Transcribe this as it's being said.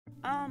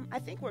I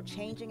think we're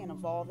changing and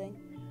evolving,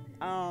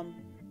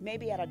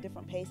 maybe at a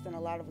different pace than a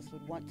lot of us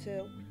would want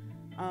to.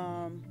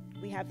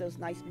 We have those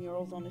nice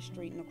murals on the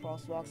street and the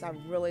crosswalks. I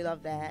really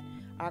love that.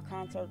 Our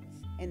concerts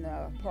in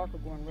the park are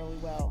going really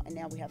well, and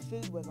now we have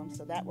food with them,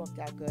 so that worked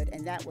out good.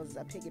 And that was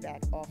a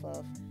piggyback off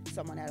of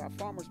someone at our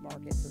farmers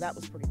market, so that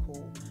was pretty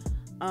cool.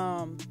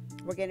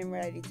 We're getting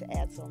ready to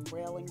add some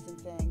railings and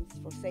things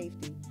for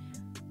safety.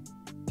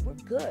 We're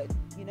good,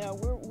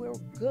 we're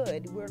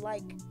good. We're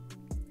like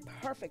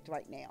perfect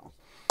right now.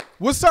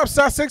 What's up,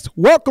 Sussex?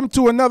 Welcome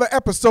to another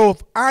episode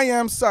of I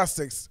Am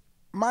Sussex.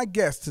 My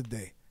guest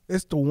today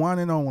is the one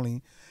and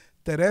only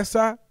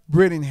Threasa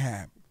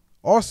Brittingham,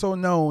 also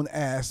known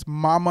as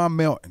Mama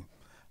Milton.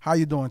 How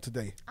you doing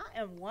today? I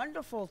am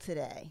wonderful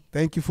today.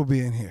 Thank you for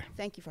being here.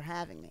 Thank you for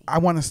having me. I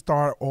want to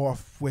start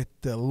off with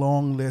the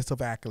long list of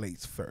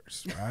accolades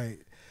first, right?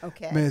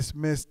 Okay. Miss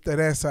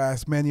Threasa,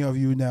 as many of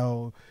you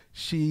know,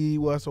 she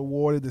was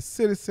awarded the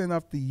Citizen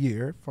of the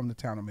Year from the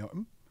town of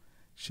Milton.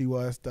 She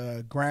was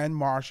the Grand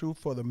Marshal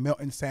for the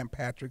Milton St.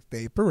 Patrick's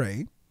Day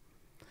Parade.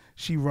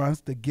 She runs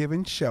the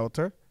Giving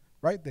Shelter,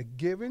 right? The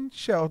Giving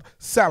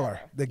Cellar.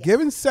 The Yes.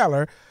 Giving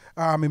Cellar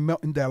in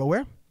Milton,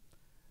 Delaware.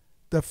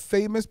 The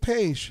famous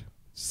page,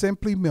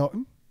 Simply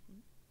Milton.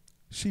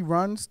 She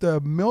runs the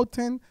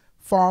Milton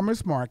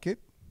Farmers Market.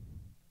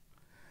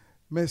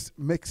 Miss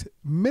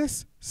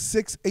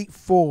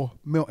 684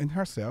 Milton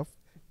herself.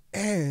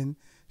 And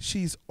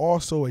she's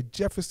also a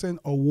Jefferson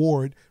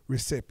Award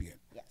recipient.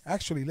 Yes.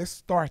 Actually, let's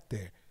start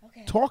there.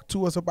 Okay. Talk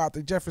to us about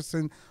the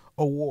Jefferson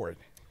Award.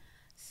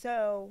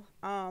 So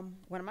one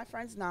of my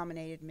friends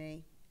nominated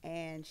me,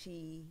 and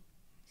she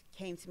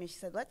came to me. She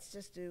said, let's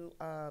just do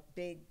a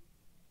big,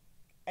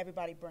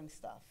 everybody bring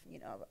stuff,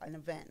 an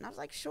event. And I was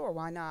like, sure,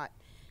 why not?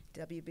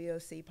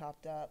 WBOC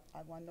popped up.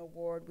 I won the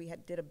award. We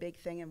did a big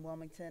thing in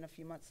Wilmington a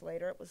few months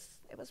later. It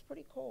was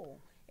pretty cool.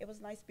 It was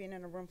nice being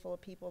in a room full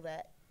of people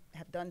that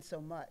have done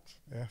so much.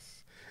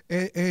 Yes.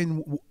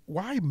 And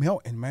why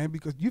Milton, man?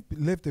 Because you've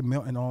lived in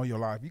Milton all your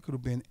life. You could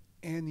have been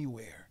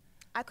anywhere.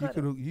 I could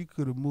have. You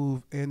could have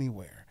moved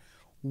anywhere.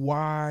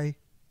 Why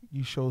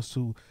you chose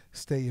to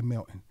stay in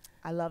Milton?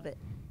 I love it.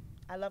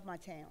 I love my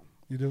town.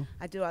 You do?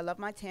 I do. I love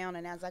my town.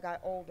 And as I got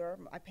older,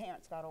 my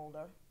parents got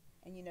older.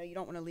 And, you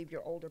don't want to leave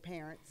your older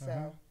parents.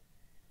 So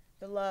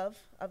the love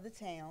of the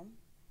town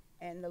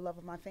and the love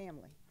of my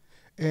family.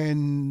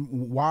 And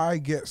why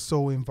get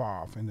so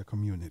involved in the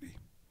community?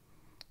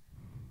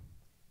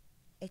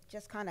 It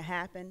just kind of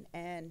happened.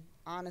 And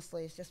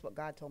honestly, it's just what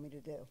God told me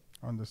to do.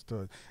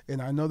 Understood. And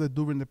I know that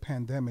during the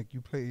pandemic, you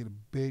played a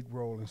big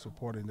role in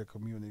supporting the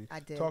community. I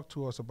did. Talk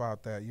to us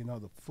about that.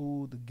 The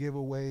food, the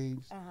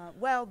giveaways.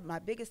 Well, my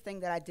biggest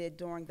thing that I did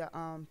during the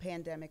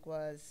pandemic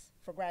was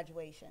for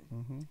graduation.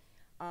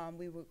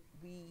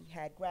 We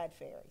had grad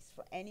fairs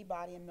for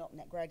anybody in Milton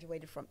that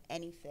graduated from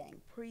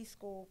anything,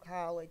 preschool,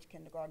 college,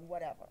 kindergarten,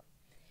 whatever.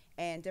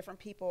 And different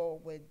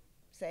people would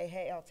say,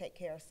 hey, I'll take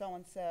care of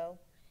so-and-so.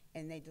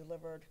 And they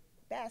delivered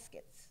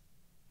baskets,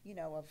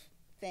 of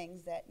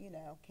things that,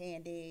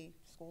 candy,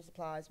 school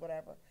supplies,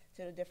 whatever,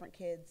 to the different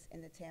kids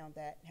in the town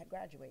that had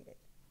graduated.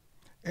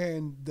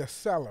 And the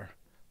cellar,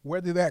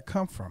 where did that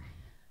come from?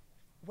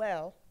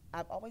 Well,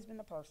 I've always been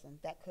the person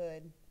that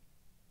could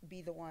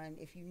be the one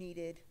if you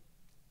needed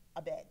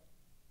a bed.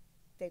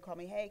 They call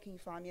me, hey, can you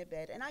find me a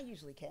bed? And I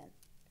usually can.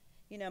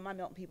 My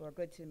Milton people are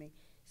good to me.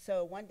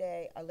 So one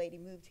day a lady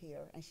moved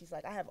here, and she's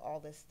like, I have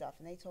all this stuff.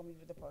 And they told me you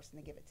were the person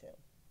to give it to.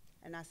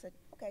 And I said,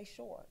 okay,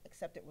 sure,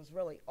 except it was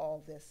really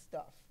all this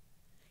stuff.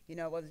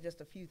 It wasn't just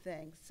a few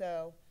things.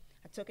 So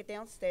I took it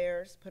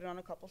downstairs, put it on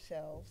a couple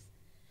shelves,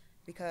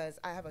 because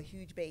I have a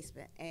huge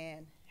basement,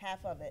 and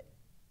half of it,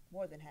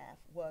 more than half,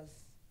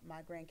 was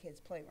my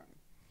grandkids' playroom.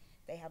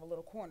 They have a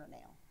little corner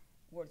now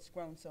where it's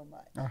grown so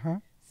much.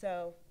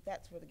 So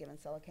that's where the Giving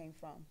Cellar came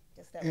from.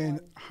 Just that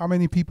And one. how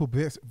many people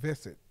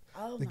visit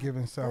Oh, the my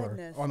Giving Cellar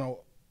goodness. on a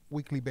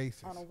weekly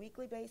basis? On a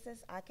weekly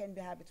basis, I can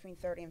have between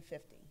 30 and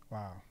 50.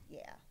 Wow. Yeah.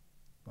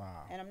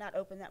 Wow. And I'm not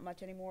open that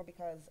much anymore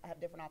because I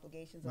have different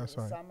obligations over That's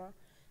the right. summer.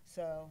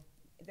 So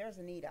there's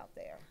a need out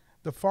there.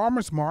 The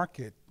farmers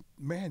market,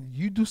 man,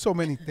 you do so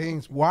many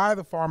things. Why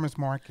the farmers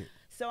market?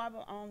 So I'm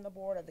on the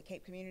board of the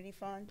Cape Community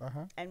Fund,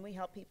 and we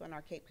help people in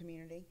our Cape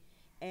community.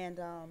 And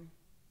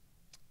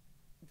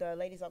the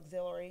Ladies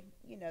Auxiliary,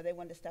 they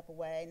wanted to step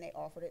away, and they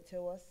offered it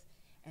to us.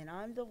 And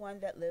I'm the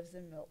one that lives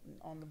in Milton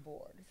on the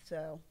board.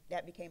 So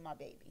that became my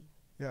baby.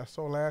 Yeah,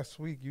 so last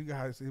week, you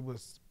guys, it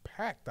was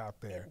packed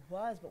out there. It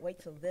was, but wait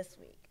till this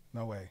week.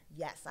 No way.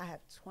 Yes, I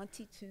have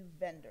 22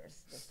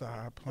 vendors this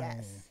Stop week. playing.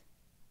 Yes.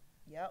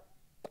 Yep.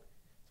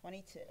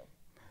 22.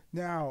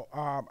 Now,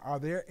 are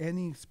there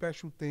any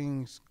special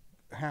things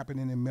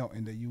happening in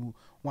Milton that you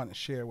want to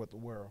share with the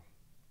world?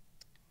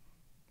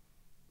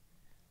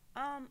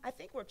 I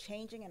think we're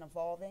changing and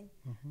evolving,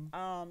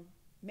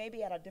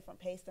 maybe at a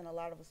different pace than a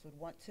lot of us would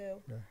want to.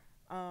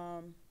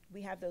 Yeah.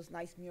 We have those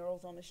nice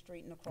murals on the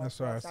street and the That's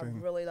what I crosswalks. I seen.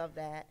 really love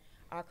that.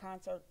 Our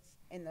concerts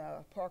in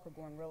the park are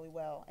going really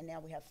well, and now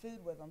we have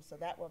food with them, so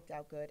that worked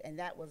out good. And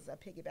that was a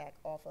piggyback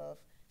off of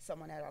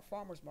someone at our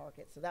farmers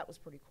market, so that was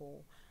pretty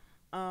cool.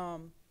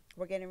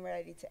 We're getting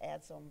ready to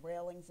add some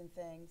railings and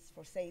things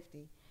for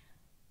safety.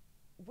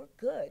 We're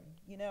good.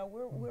 You know,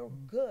 we're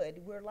good.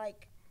 We're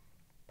like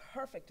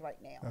perfect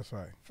right now. That's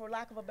right. For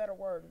lack of a better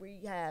word,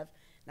 we have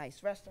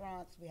nice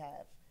restaurants. We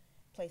have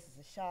places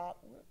to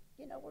shop.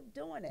 We're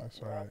doing it. That's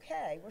we're right.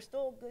 okay. We're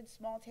still a good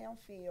small town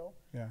feel.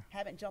 Yeah.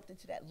 Haven't jumped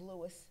into that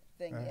Lewis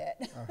thing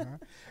yet.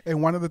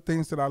 And one of the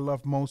things that I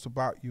love most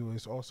about you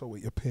is also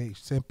with your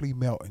page, Simply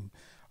Milton.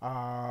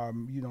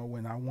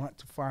 When I want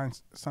to find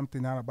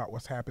something out about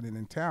what's happening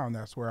in town,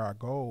 that's where I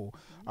go.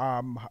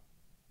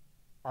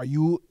 Are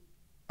you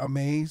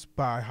amazed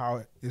by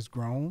how it's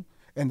grown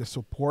and the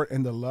support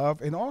and the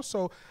love? And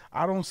also,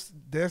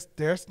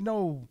 there's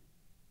no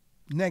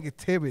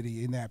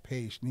negativity in that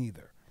page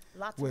neither.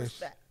 Lots of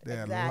respect.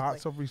 Yeah, exactly.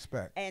 Lots of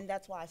respect. And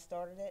that's why I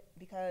started it,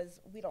 because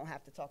we don't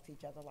have to talk to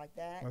each other like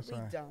that. That's we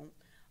right.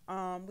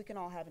 don't. We can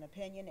all have an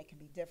opinion. It can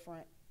be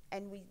different.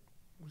 And we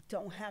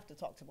don't have to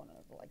talk to one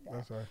another like that.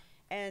 That's right.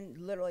 And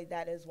literally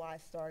that is why I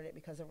started it,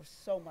 because there was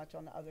so much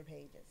on the other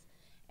pages.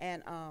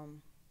 And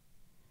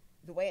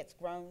the way it's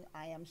grown,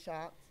 I am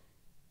shocked.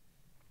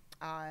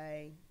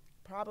 I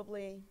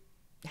probably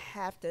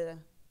have to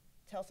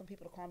tell some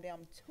people to calm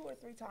down 2 or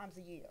 3 times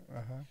a year.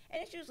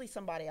 And it's usually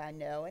somebody I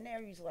know, and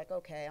they're usually like,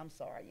 okay, I'm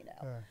sorry,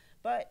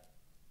 But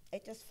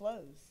it just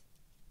flows.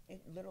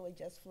 It literally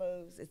just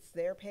flows. It's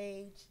their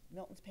page,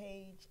 Milton's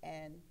page,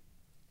 and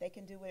they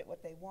can do it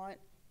what they want.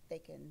 They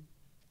can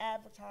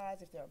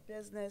advertise if they're a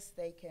business.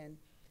 They can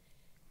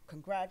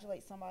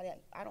congratulate somebody.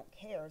 I don't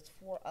care. It's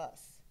for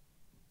us.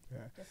 Yeah.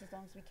 Just as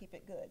long as we keep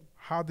it good.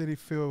 How did it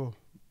feel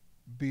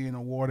being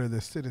awarded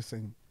the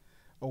Citizen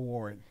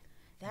Award?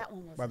 That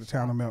one was by the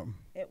town of Milton.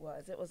 It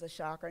was a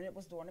shocker, and it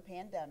was during the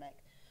pandemic.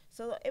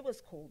 So it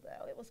was cool,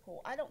 though. It was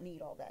cool. I don't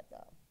need all that,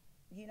 though.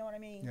 You know what I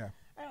mean? Yeah.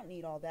 I don't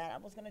need all that. I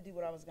was going to do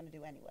what I was going to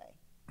do anyway.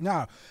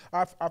 Now,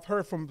 I've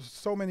heard from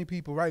so many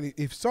people, right?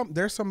 If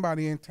there's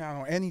somebody in town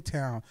or any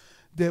town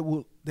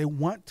that they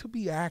want to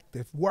be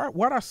active,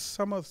 what are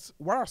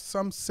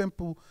some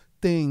simple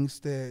things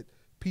that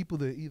people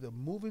that either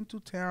move into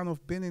town or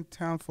have been in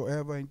town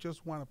forever and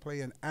just want to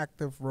play an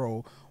active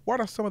role, what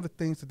are some of the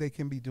things that they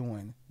can be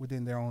doing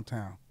within their own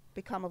town?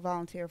 Become a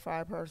volunteer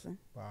fire person.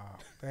 Wow,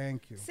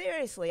 thank you.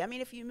 Seriously, I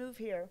mean, if you move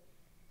here,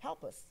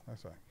 help us.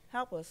 That's right.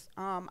 Help us.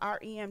 Our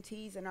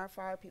EMTs and our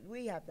fire people,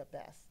 we have the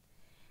best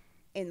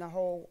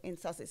in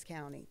Sussex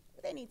County.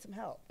 They need some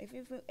help.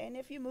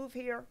 If you move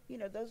here,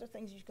 those are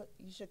things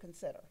you should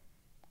consider.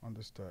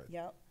 Understood.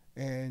 Yep.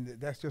 And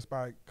that's just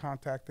by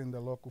contacting the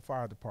local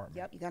fire department.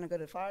 Yep, you're going to go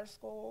to fire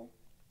school.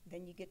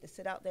 Then you get to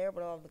sit out there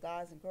with all the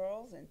guys and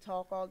girls and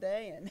talk all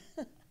day. And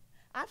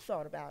I've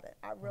thought about it.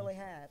 I really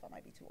have. I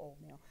might be too old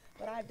now.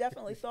 But I've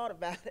definitely thought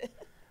about it.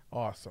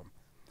 Awesome.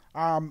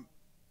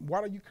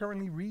 What are you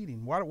currently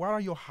reading? What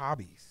are your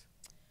hobbies?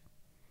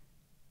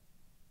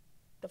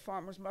 The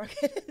farmer's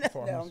market.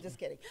 No, I'm just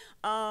kidding.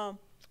 I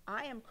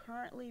am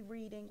currently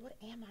reading. What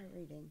am I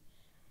reading?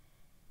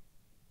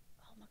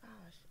 Oh my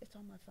gosh, it's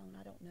on my phone.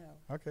 I don't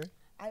know. Okay.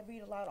 I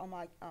read a lot on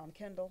my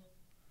Kindle.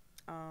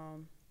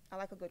 I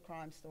like a good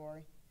crime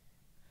story.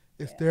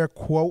 Is there a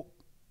quote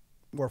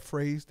or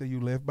phrase that you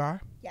live by?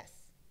 Yes.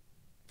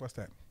 What's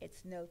that?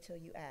 It's no till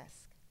you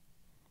ask.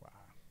 Wow.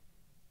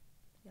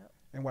 Yep.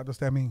 And what does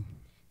that mean?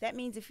 That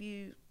means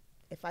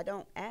if I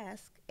don't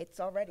ask, it's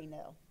already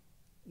no.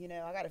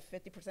 I got a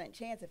 50%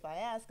 chance if I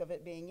ask of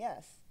it being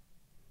yes.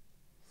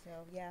 So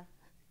yeah.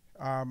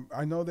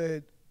 I know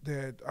that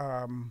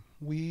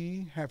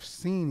we have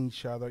seen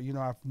each other.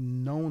 I've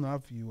known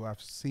of you.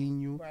 I've seen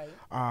you.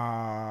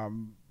 Right.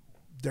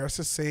 There's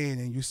a saying,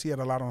 and you see it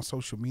a lot on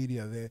social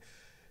media, that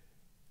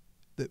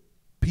the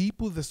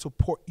people that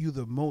support you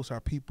the most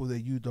are people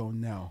that you don't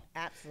know.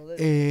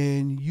 Absolutely.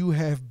 And you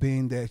have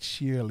been that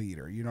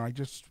cheerleader.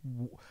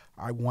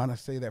 I want to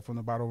say that from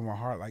the bottom of my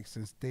heart. Like,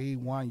 since day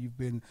one,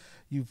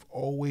 you've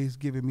always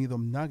given me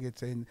them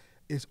nuggets, and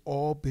it's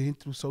all been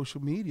through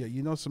social media.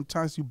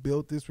 Sometimes you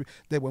build this,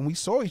 that when we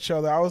saw each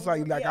other, I was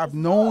like I've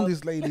known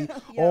this lady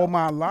all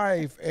my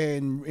life.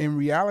 And in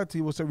reality,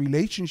 it was a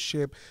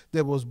relationship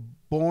that was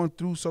born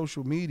through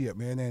social media,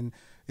 man. And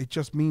it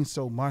just means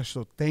so much.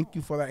 So thank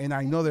you for that. And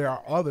I know there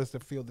are others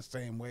that feel the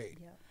same way.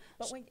 Yeah.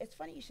 But it's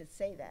funny you should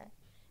say that,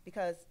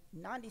 because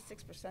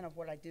 96% of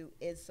what I do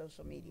is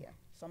social media.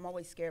 So I'm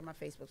always scared my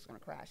Facebook's going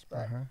to crash.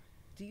 But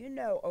do you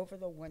know, over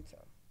the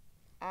winter,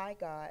 I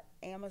got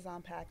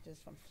Amazon packages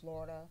from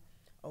Florida,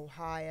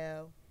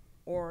 Ohio,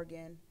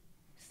 Oregon,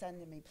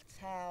 sending me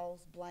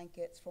towels,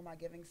 blankets for my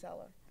giving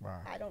cellar. Wow.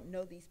 I don't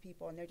know these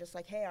people, and they're just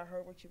like, hey, I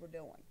heard what you were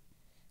doing.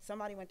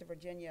 Somebody went to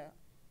Virginia,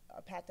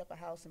 packed up a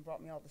house, and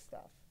brought me all the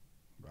stuff.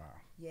 Wow.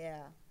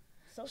 Yeah.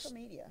 Social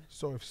media.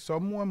 So if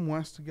someone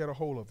wants to get a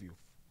hold of you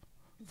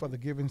for the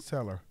Giving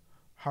Cellar,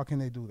 how can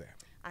they do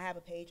that? I have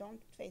a page on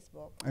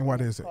Facebook. And what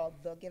is it? It's called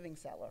The Giving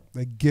Cellar.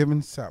 The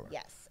Giving Cellar.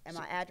 Yes, and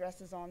my address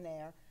is on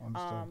there.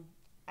 Understood.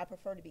 I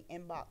prefer to be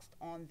inboxed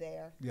on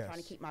there. Yes.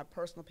 Trying to keep my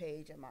personal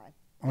page and my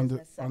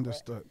business separate.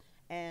 Understood.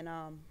 And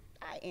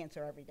I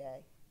answer every day.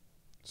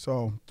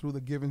 So through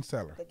the Giving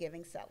Cellar. The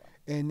Giving Cellar.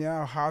 And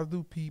now, how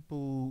do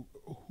people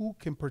who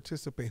can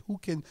participate, who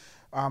can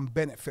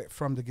benefit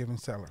from the Giving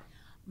Cellar?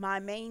 My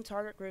main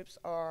target groups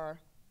are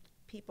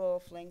people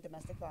fleeing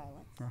domestic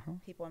violence,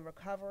 people in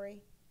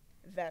recovery,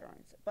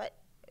 veterans. But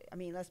I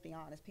mean, let's be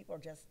honest, people are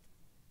just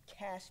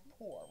cash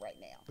poor right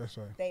now. That's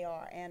right. They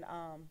are. And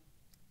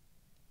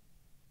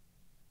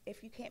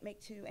if you can't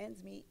make two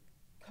ends meet,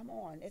 come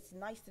on. It's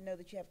nice to know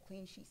that you have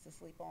clean sheets to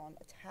sleep on,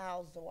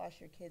 towels to wash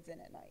your kids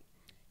in at night,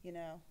 you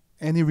know.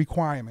 Any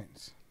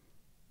requirements?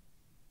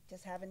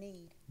 Just have a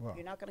need. Wow.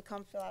 You're not going to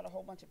come fill out a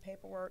whole bunch of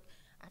paperwork.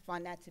 I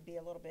find that to be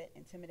a little bit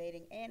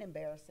intimidating and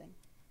embarrassing.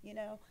 You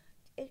know,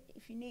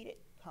 if you need it,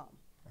 come.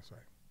 That's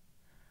right.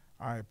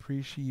 I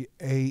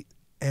appreciate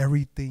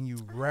everything you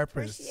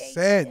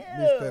represent,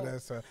 Ms.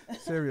 Threasa.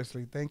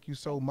 Seriously, thank you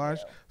so much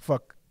for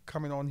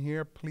coming on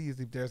here. Please,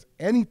 if there's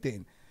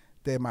anything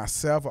that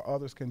myself or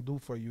others can do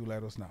for you,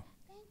 let us know.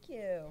 Thank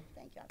you.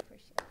 Thank you. I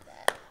appreciate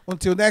that.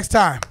 Until next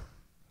time.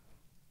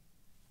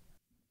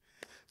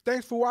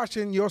 Thanks for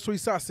watching Your Sweet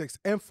Sussex.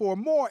 And for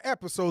more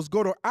episodes,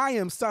 go to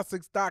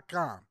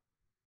𝑖amsussex.com.